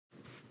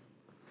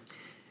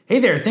Hey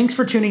there, thanks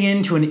for tuning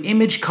in to an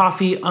Image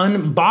Coffee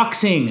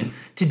unboxing.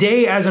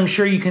 Today, as I'm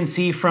sure you can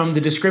see from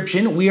the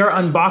description, we are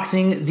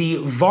unboxing the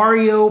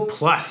Vario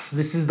Plus.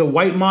 This is the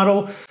white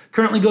model,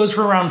 currently goes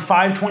for around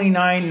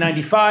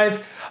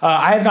 $529.95.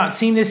 I have not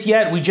seen this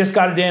yet, we just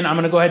got it in. I'm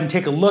gonna go ahead and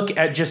take a look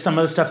at just some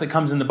of the stuff that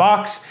comes in the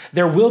box.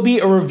 There will be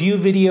a review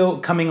video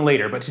coming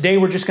later, but today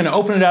we're just gonna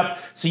open it up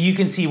so you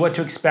can see what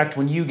to expect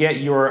when you get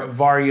your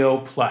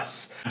Vario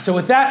Plus. So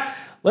with that,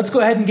 let's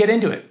go ahead and get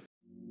into it.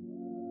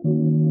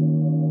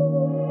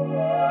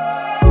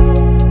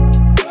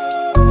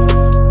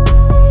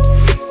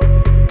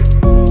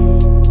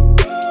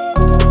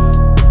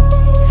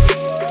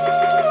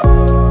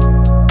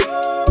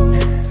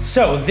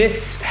 So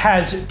this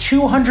has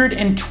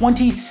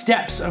 220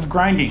 steps of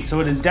grinding. So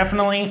it is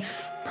definitely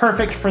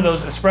perfect for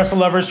those espresso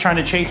lovers trying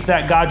to chase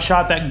that God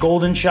shot, that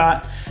golden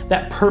shot,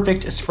 that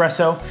perfect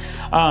espresso.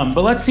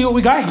 But let's see what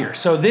we got here.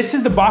 So this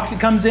is the box it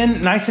comes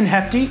in, nice and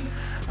hefty.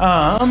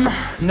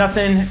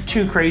 Nothing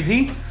too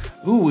crazy.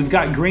 Ooh, we've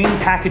got green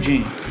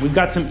packaging. We've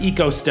got some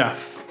eco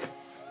stuff.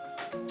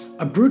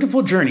 A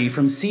beautiful journey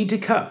from seed to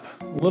cup.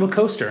 Little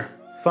coaster,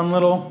 fun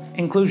little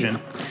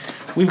inclusion.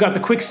 We've got the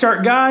quick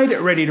start guide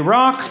ready to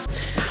rock.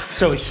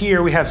 So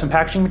here we have some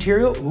packaging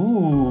material.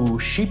 Ooh,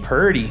 she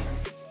purdy.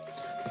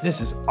 This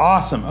is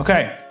awesome.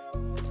 Okay,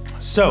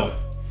 so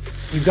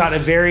you've got a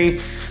very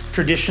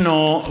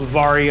traditional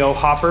Vario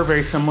hopper,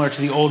 very similar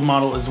to the old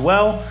model as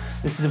well.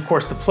 This is of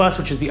course the Plus,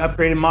 which is the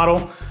upgraded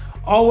model.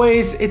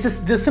 Always, it's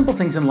just the simple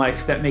things in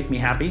life that make me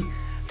happy.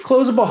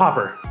 Closable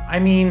hopper. I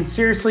mean,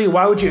 seriously,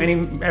 why would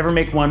you ever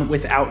make one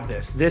without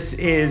this? This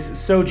is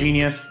so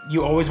genius.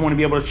 You always want to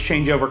be able to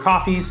change over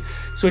coffees,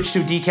 switch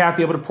to a decaf,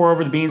 be able to pour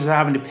over the beans without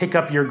having to pick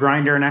up your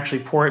grinder and actually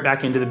pour it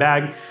back into the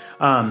bag.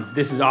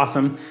 This is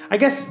awesome. I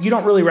guess you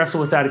don't really wrestle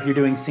with that if you're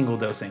doing single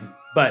dosing.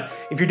 But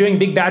if you're doing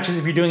big batches,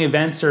 if you're doing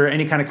events or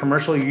any kind of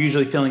commercial, you're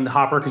usually filling the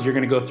hopper because you're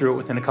gonna go through it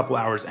within a couple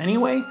hours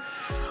anyway.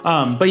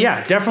 But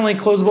yeah, definitely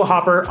closable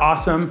hopper,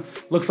 awesome.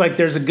 Looks like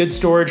there's a good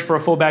storage for a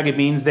full bag of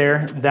beans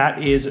there.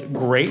 That is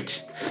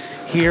great.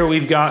 Here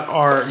we've got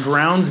our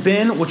grounds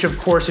bin, which of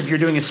course, if you're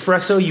doing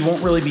espresso, you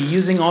won't really be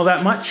using all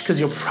that much because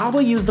you'll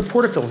probably use the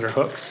portafilter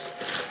hooks.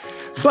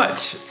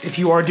 But if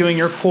you are doing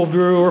your cold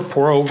brew or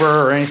pour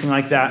over or anything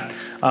like that,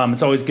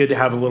 it's always good to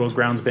have a little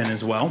grounds bin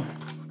as well.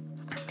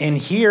 And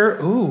here,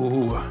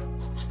 ooh,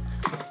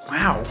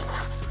 wow.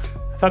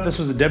 I thought this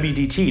was a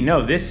WDT.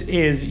 No, this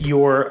is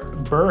your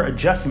burr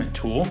adjustment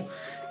tool.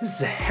 This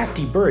is a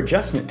hefty burr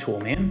adjustment tool,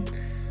 man.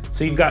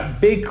 So you've got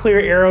big clear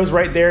arrows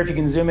right there. If you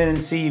can zoom in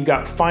and see, you've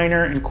got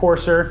finer and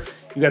coarser.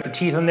 You've got the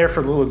teeth on there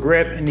for the little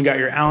grip, and you got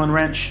your Allen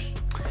wrench.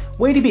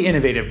 Way to be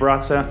innovative,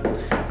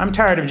 Baratza. I'm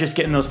tired of just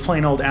getting those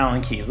plain old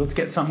Allen keys. Let's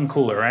get something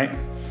cooler, right?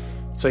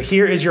 So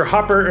here is your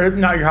hopper, or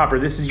not your hopper,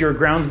 this is your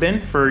grounds bin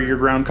for your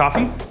ground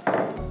coffee.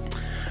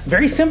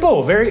 Very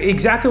simple, very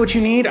exactly what you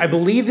need. I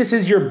believe this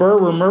is your burr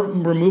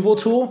removal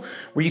tool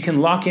where you can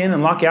lock in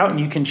and lock out and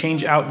you can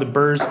change out the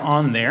burrs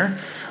on there.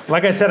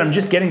 Like I said, I'm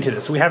just getting to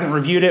this. We haven't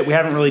reviewed it. We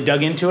haven't really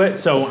dug into it.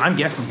 So I'm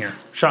guessing here,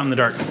 shot in the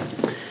dark.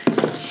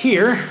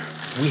 Here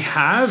we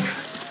have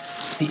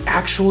the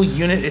actual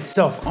unit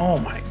itself. Oh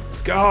my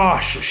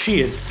gosh, she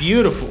is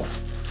beautiful.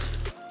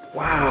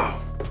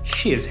 Wow,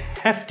 she is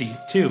hefty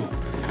too.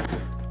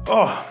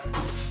 Oh.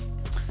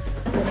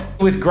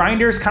 With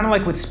grinders, kind of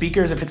like with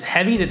speakers, if it's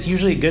heavy, that's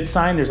usually a good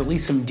sign. There's at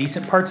least some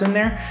decent parts in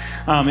there.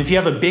 If you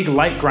have a big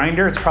light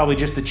grinder, it's probably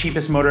just the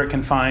cheapest motor it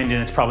can find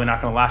and it's probably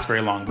not gonna last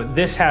very long. But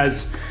this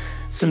has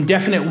some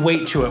definite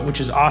weight to it, which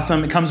is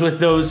awesome. It comes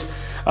with those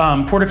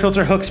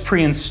portafilter hooks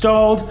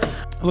pre-installed.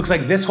 It looks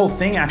like this whole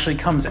thing actually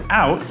comes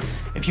out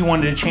if you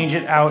wanted to change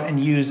it out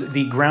and use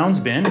the grounds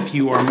bin, if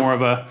you are more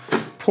of a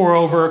pour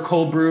over,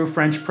 cold brew,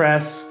 French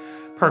press,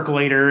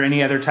 percolator,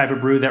 any other type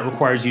of brew that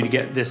requires you to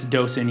get this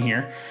dose in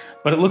here.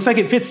 But it looks like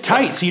it fits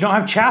tight, so you don't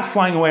have chaff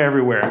flying away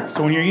everywhere.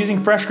 So when you're using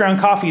fresh ground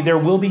coffee, there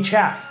will be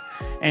chaff.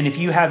 And if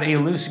you have a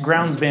loose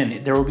grounds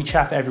bin, there will be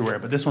chaff everywhere,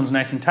 but this one's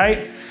nice and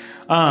tight.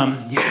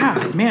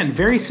 Yeah, man,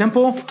 very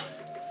simple,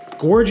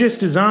 gorgeous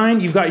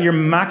design. You've got your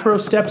macro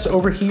steps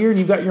over here, and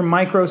you've got your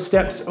micro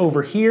steps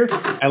over here.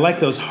 I like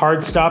those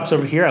hard stops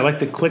over here. I like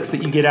the clicks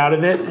that you get out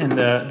of it and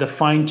the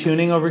fine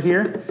tuning over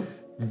here.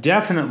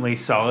 Definitely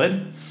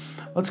solid.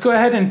 Let's go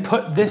ahead and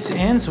put this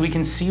in so we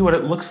can see what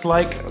it looks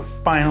like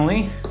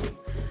finally.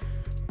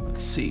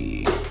 Let's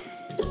see.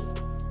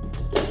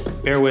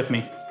 Bear with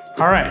me.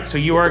 All right, so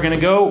you are gonna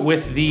go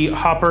with the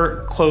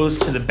hopper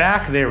closed to the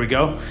back. There we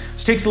go. So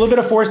it takes a little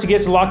bit of force to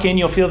get it to lock in.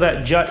 You'll feel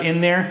that jut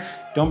in there.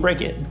 Don't break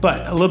it,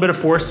 but a little bit of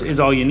force is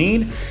all you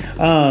need.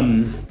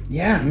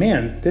 Yeah,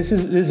 man, this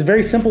is a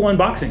very simple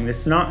unboxing. This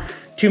is not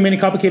too many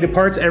complicated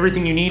parts.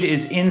 Everything you need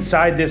is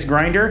inside this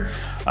grinder.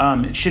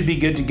 It should be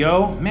good to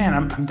go. Man,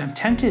 I'm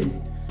tempted.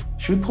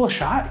 Should we pull a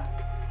shot?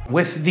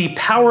 With the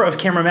power of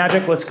camera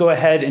magic, let's go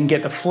ahead and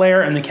get the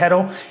flare and the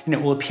kettle, and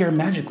it will appear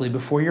magically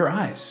before your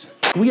eyes.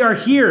 We are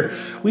here.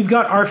 We've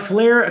got our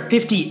flare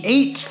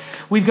 58.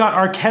 We've got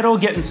our kettle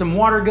getting some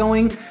water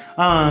going.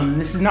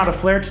 This is not a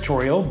flare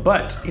tutorial,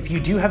 but if you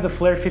do have the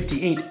Flare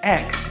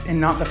 58X and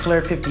not the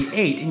Flare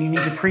 58 and you need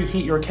to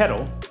preheat your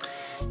kettle,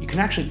 you can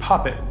actually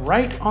pop it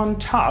right on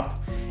top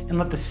and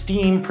let the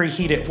steam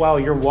preheat it while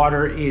your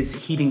water is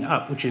heating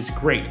up, which is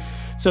great.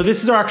 So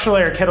this is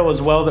actually our kettle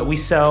as well that we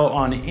sell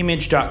on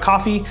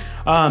image.coffee.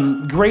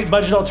 Great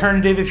budget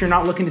alternative if you're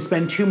not looking to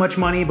spend too much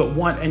money but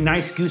want a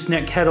nice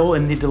gooseneck kettle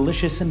and the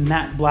delicious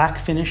matte black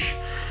finish.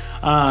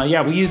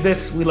 Yeah, we use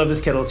this. We love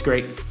this kettle. It's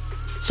great.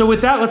 So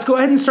with that, let's go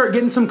ahead and start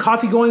getting some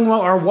coffee going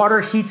while our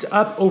water heats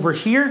up over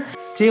here.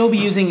 Today we'll be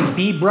using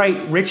Be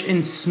Bright Rich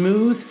and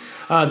Smooth,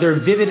 their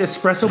Vivid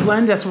Espresso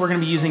blend. That's what we're gonna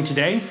be using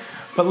today.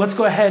 But let's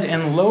go ahead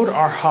and load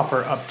our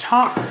hopper up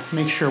top.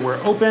 Make sure we're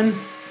open.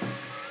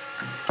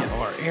 Get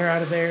all our air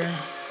out of there.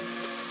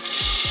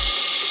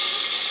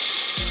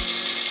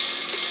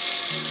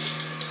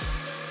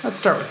 Let's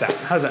start with that.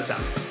 How's that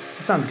sound?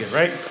 That sounds good,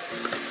 right?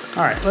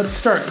 All right, let's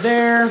start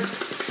there.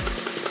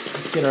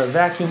 Let's get our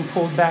vacuum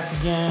pulled back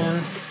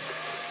again.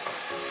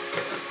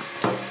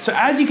 So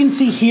as you can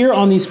see here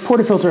on these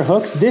portafilter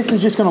hooks, this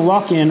is just gonna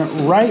lock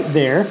in right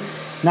there.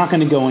 Not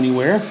gonna go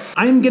anywhere.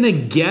 I'm gonna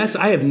guess,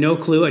 I have no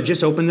clue, I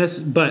just opened this,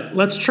 but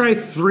let's try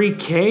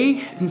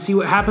 3K and see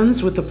what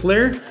happens with the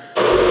flare.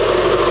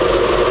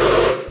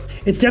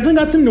 It's definitely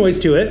got some noise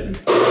to it.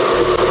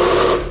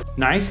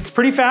 Nice, it's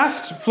pretty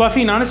fast,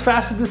 fluffy, not as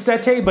fast as the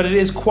Sete, but it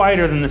is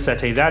quieter than the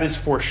Sete, that is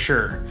for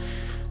sure.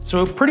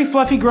 So pretty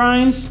fluffy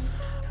grinds.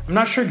 I'm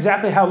not sure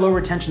exactly how low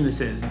retention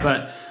this is,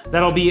 but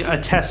that'll be a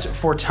test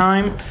for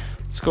time.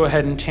 Let's go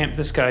ahead and tamp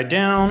this guy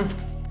down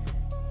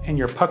and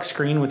your puck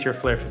screen with your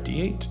Flare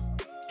 58.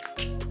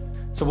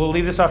 So we'll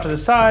leave this off to the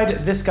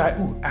side. This guy,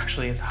 ooh,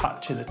 actually is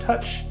hot to the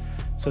touch.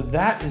 So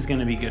that is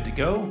gonna be good to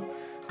go.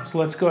 So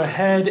let's go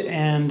ahead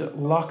and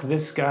lock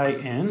this guy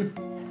in.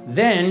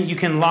 Then you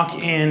can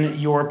lock in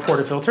your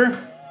portafilter.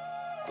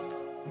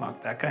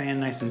 Lock that guy in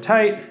nice and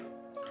tight.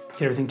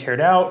 Get everything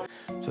teared out.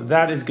 So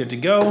that is good to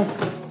go.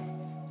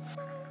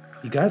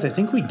 You guys, I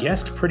think we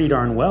guessed pretty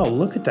darn well.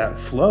 Look at that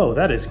flow,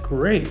 that is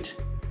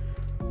great.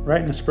 Right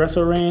in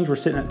espresso range, we're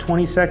sitting at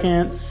 20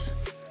 seconds,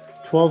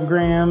 12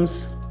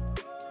 grams.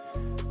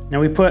 Now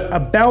we put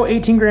about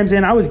 18 grams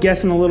in. I was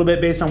guessing a little bit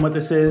based on what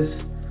this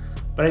is,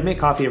 but I make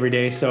coffee every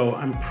day, so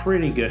I'm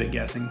pretty good at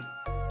guessing.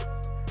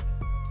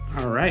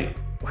 All right,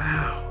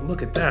 wow,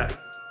 look at that.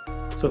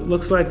 So it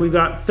looks like we've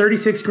got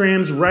 36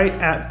 grams right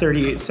at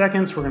 38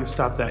 seconds. We're gonna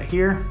stop that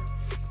here.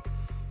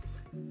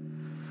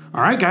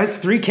 All right, guys,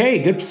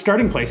 3K, good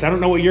starting place. I don't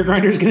know what your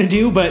grinder is gonna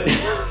do, but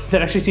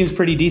that actually seems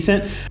pretty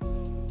decent.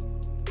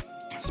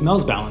 It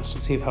smells balanced.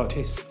 Let's see how it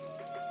tastes.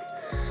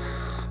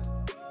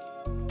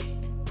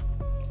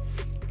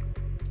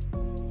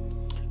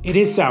 It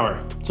is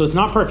sour, so it's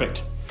not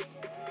perfect.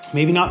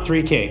 Maybe not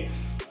 3K.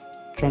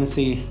 I'm trying to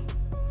see.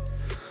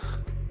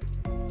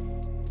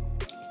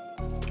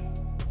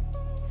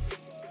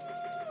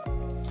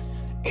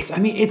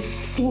 It's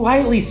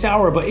slightly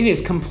sour, but it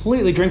is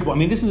completely drinkable. I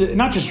mean, this is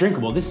not just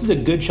drinkable, this is a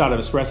good shot of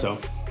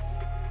espresso.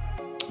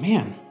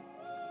 Man,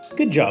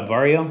 good job,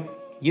 Vario.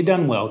 You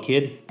done well,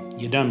 kid.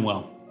 You done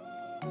well.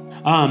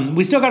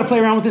 We still gotta play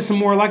around with this some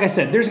more. Like I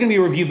said, there's gonna be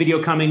a review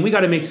video coming. We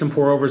gotta make some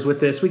pour overs with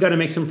this. We gotta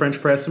make some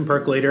French press, some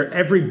percolator.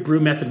 Every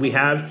brew method we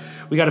have,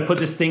 we gotta put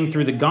this thing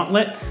through the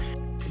gauntlet.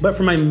 But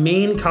for my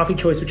main coffee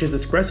choice, which is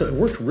espresso, it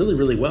worked really,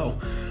 really well.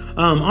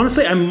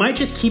 Honestly, I might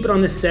just keep it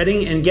on this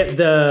setting and get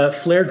the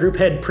flare group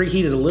head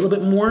preheated a little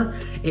bit more.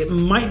 It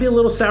might be a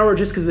little sour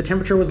just because the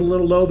temperature was a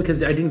little low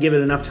because I didn't give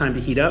it enough time to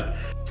heat up.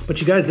 But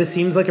you guys, this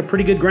seems like a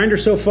pretty good grinder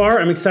so far.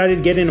 I'm excited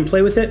to get in and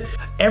play with it.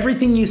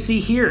 Everything you see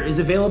here is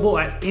available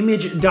at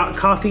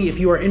image.coffee if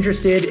you are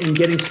interested in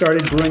getting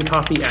started brewing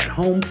coffee at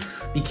home.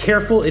 Be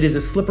careful, it is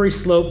a slippery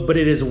slope, but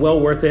it is well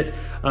worth it.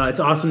 It's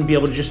awesome to be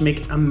able to just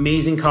make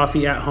amazing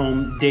coffee at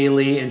home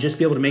daily and just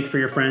be able to make for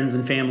your friends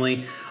and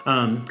family.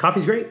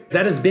 Coffee's great.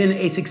 That has been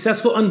a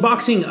successful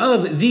unboxing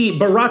of the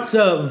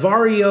Baratza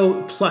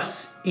Vario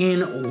Plus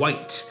in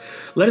white.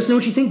 Let us know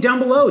what you think down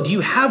below. Do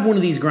you have one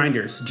of these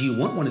grinders? Do you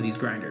want one of these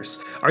grinders?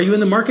 Are you in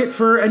the market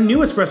for a new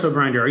espresso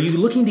grinder? Are you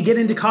looking to get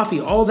into coffee?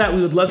 All that,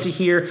 we would love to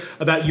hear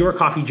about your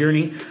coffee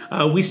journey.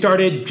 We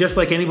started just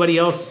like anybody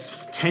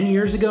else 10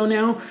 years ago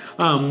now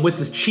with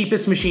the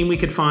cheapest machine we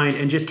could find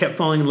and just kept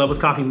falling in love with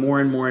coffee more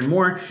and more and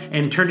more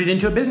and turned it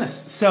into a business.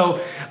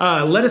 So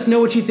let us know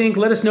what you think.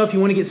 Let us know if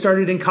you want to get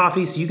started in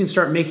coffee so you can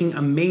start making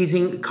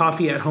amazing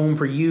coffee at home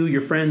for you,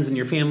 your friends, and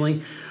your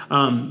family.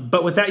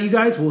 But with that, you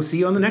guys, we'll see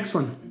you on the next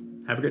one.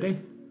 Have a good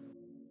day.